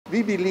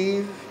We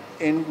believe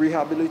in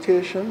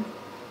rehabilitation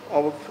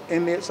of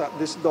inmates at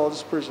this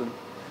Dawes prison.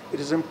 It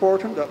is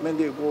important that when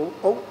they go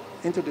out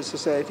into the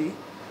society,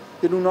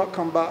 they do not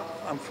come back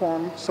and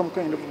form some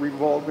kind of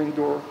revolving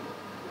door.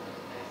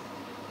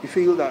 We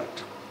feel that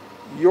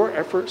your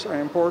efforts are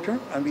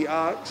important, and we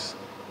ask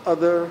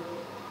other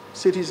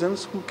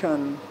citizens who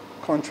can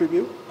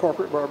contribute,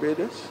 corporate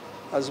Barbados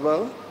as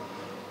well,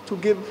 to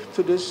give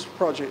to this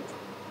project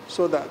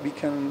so that we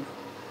can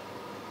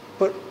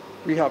put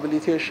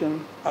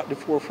rehabilitation at the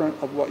forefront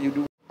of what you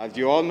do. As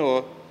you all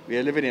know, we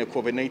are living in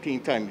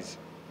COVID-19 times,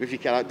 which we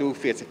cannot do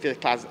face-to-face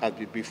classes as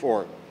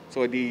before.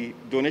 So the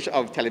donation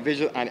of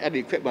television and other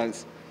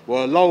equipment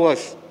will allow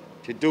us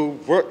to do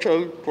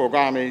virtual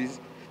programming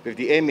with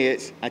the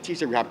inmates and teach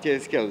them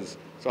rehabilitation skills.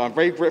 So I'm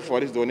very grateful for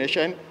this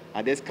donation,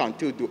 and this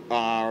continues to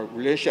our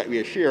relationship we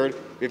have shared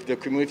with the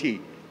community.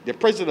 The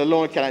prison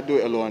alone cannot do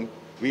it alone.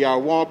 We are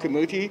one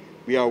community,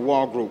 we are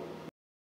one group.